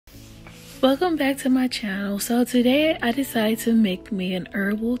Welcome back to my channel. So today I decided to make me an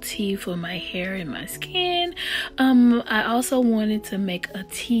herbal tea for my hair and my skin. I also wanted to make a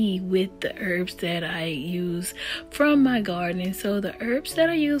tea with the herbs that I use from my garden. So the herbs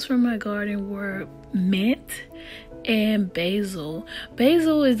that I used from my garden were mint and basil.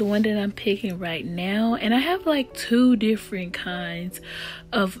 Basil is the one that I'm picking right now, and I have like two different kinds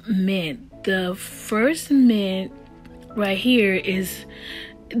of mint. The first mint right here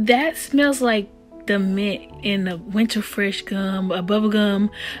that smells like the mint in the winter fresh gum, a bubble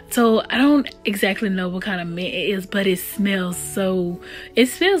gum. So I don't exactly know what kind of mint it is, but it smells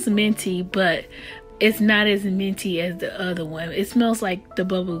minty, but it's not as minty as the other one. It smells like the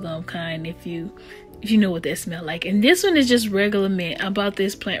bubble gum kind, if you know what that smell like. And this one is just regular mint. I bought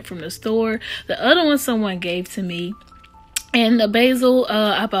this plant from the store. The other one someone gave to me. And the basil,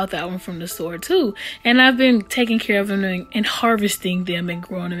 I bought that one from the store too. And I've been taking care of them and harvesting them and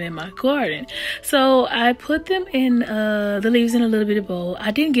growing them in my garden. So I put them in the leaves in a little bit of bowl.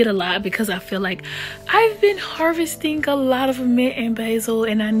 I didn't get a lot because I feel like I've been harvesting a lot of mint and basil,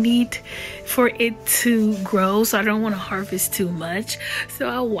 and I need for it to grow, so I don't want to harvest too much. So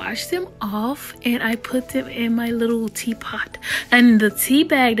I washed them off and I put them in my little teapot. And the tea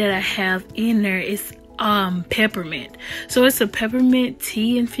bag that I have in there is peppermint. So it's a peppermint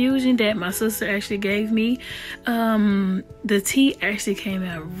tea infusion that my sister actually gave me. The tea actually came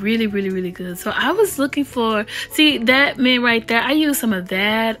out really good. So I was looking for, see that mint right there, I used some of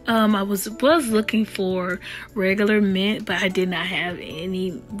that. I was looking for regular mint, but I did not have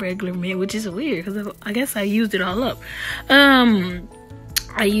any regular mint, which is weird because I guess I used it all up.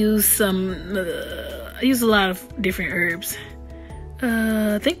 I used a lot of different herbs.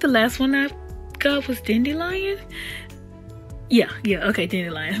 I think the last one I got was dandelion. Okay,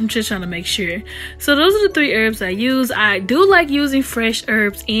 dandelion. I'm just trying to make sure. So those are the three herbs I use. I do like using fresh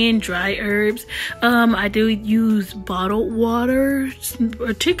herbs and dry herbs. I do use bottled water,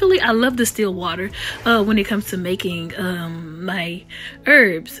 particularly I love distilled water when it comes to making my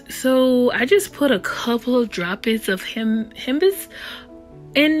herbs. So I just put a couple of droplets of hibiscus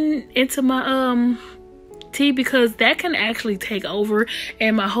into my tea, because that can actually take over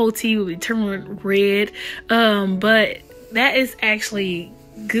and my whole tea will be turning red. But that is actually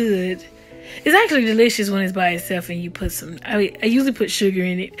good. It's actually delicious when it's by itself and you put some, I usually put sugar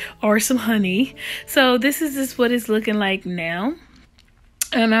in it or some honey. So this is just what it's looking like now.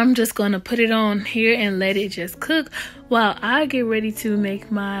 And I'm just going to put it on here and let it just cook while I get ready to make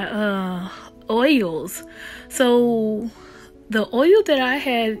my oils. So the oil that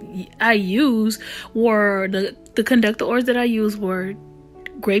I used were the conductor oils that I used were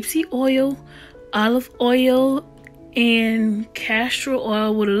grapeseed oil, olive oil, and castor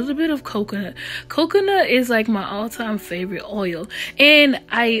oil with a little bit of coconut. Coconut is like my all-time favorite oil, and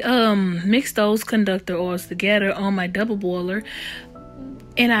I mixed those conductor oils together on my double boiler.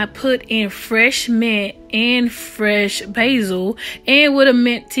 And I put in fresh mint and fresh basil, and with a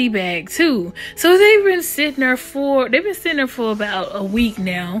mint tea bag too. So they've been sitting there for about a week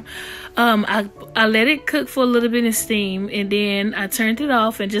now. I let it cook for a little bit in steam, and then I turned it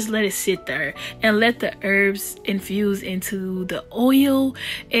off and just let it sit there and let the herbs infuse into the oil.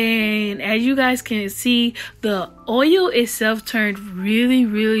 And as you guys can see, the oil itself turned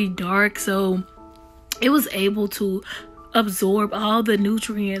really dark, so it was able to absorb all the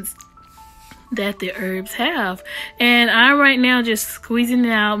nutrients that the herbs have. And I right now just squeezing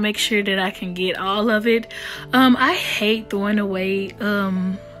it out, make sure that I can get all of it. I hate throwing away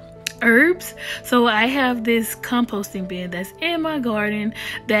herbs, so I have this composting bin that's in my garden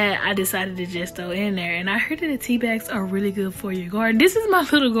that I decided to just throw in there. And I heard that the tea bags are really good for your garden. This is my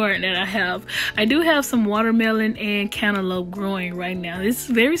little garden that I have. I do have some watermelon and cantaloupe growing right now. This is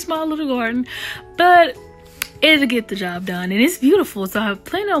a very small little garden, but it'll get the job done, and it's beautiful. So I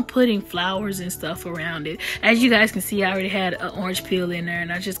plan on putting flowers and stuff around it. As you guys can see, I already had an orange peel in there,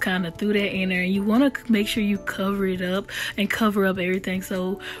 and I just kind of threw that in there. And you want to make sure you cover it up and cover up everything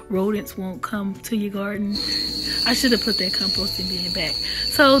so rodents won't come to your garden. I should have put that composting bin back.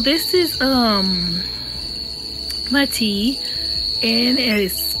 So this is my tea, and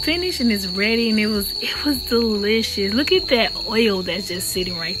it's finished and it's ready, and it was delicious. Look at that oil that's just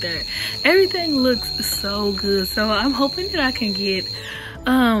sitting right there. Everything looks so good. So I'm hoping that I can get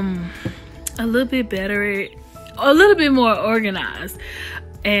a little bit better, a little bit more organized.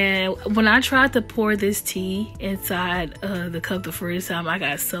 And when I tried to pour this tea inside the cup the first time, I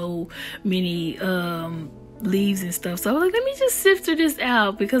got so many leaves and stuff. So I was like, let me just sift through this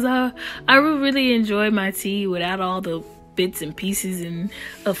out, because I really enjoy my tea without all the bits and pieces and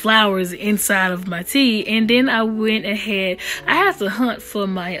flowers inside of my tea. And then I went ahead, I have to hunt for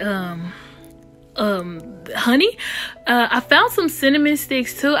my honey. I found some cinnamon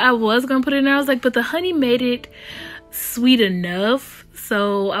sticks too. I was gonna put it in there. I was like, but the honey made it sweet enough.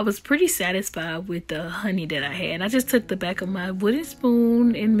 So I was pretty satisfied with the honey that I had. I just took the back of my wooden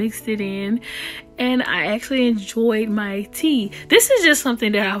spoon and mixed it in, and I actually enjoyed my tea. This is just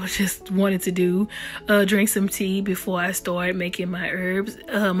something that I was just wanted to do, drink some tea before I start making my herbs,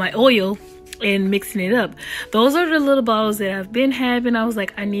 my oil, and mixing it up. Those are the little bottles that I've been having. I was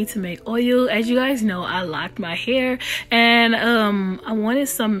like, I need to make oil. As you guys know, I locked my hair, and I wanted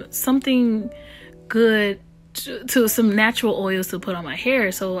something good to some natural oils to put on my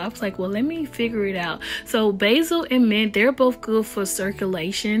hair. So I was like, well, let me figure it out. So basil and mint, they're both good for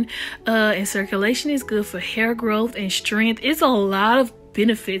circulation, and circulation is good for hair growth and strength. It's a lot of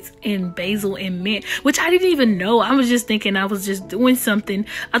benefits in basil and mint, which I didn't even know. I was just thinking I was just doing something.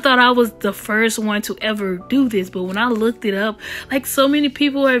 I thought I was the first one to ever do this, but when I looked it up, like, so many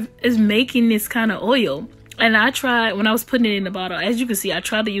people is making this kind of oil. And I tried, when I was putting it in the bottle, as you can see, I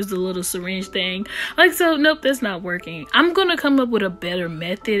tried to use the little syringe thing. Like, so, nope, that's not working. I'm going to come up with a better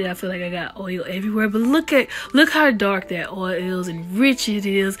method. I feel like I got oil everywhere. But look how dark that oil is and rich it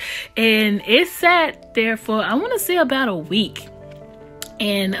is. And it sat there for, I want to say, about a week.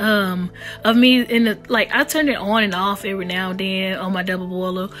 And of me in the, like, I turned it on and off every now and then on my double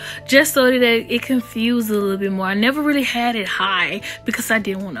boiler, just so that it confused a little bit more. I never really had it high because I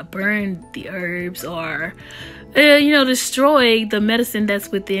didn't want to burn the herbs or destroy the medicine that's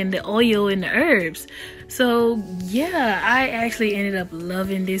within the oil and the herbs. So yeah, I actually ended up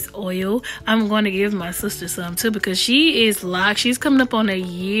loving this oil. I'm going to give my sister some too because she is locked. She's coming up on a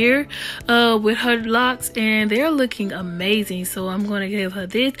year with her locks, and they're looking amazing. So I'm going to give her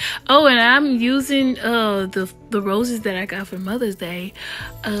this. Oh, and I'm using the roses that I got for Mother's Day.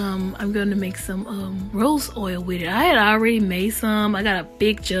 I'm going to make some rose oil with it. I had already made some. I got a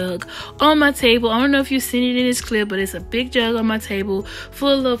big jug on my table. I don't know if you've seen it in this clip, but it's a big jug on my table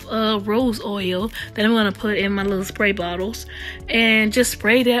full of rose oil that I'm going to put in my little spray bottles and just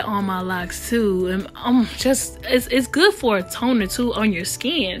spray that on my locks too. And it's good for a toner too on your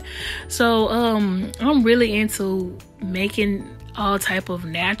skin. So I'm really into making all type of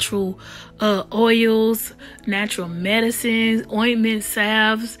natural oils, natural medicines, ointments,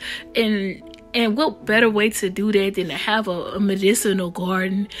 salves, and what better way to do that than to have a medicinal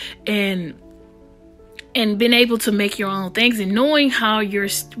garden and being able to make your own things and knowing how your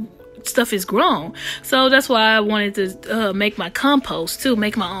stuff is grown. So that's why I wanted to make my compost too,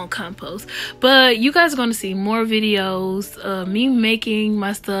 make my own compost. But you guys are going to see more videos of me making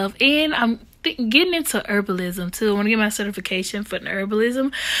my stuff, and I'm getting into herbalism too. I want to get my certification for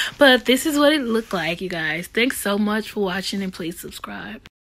herbalism, but this is what it looked like, you guys. Thanks so much for watching, and please subscribe.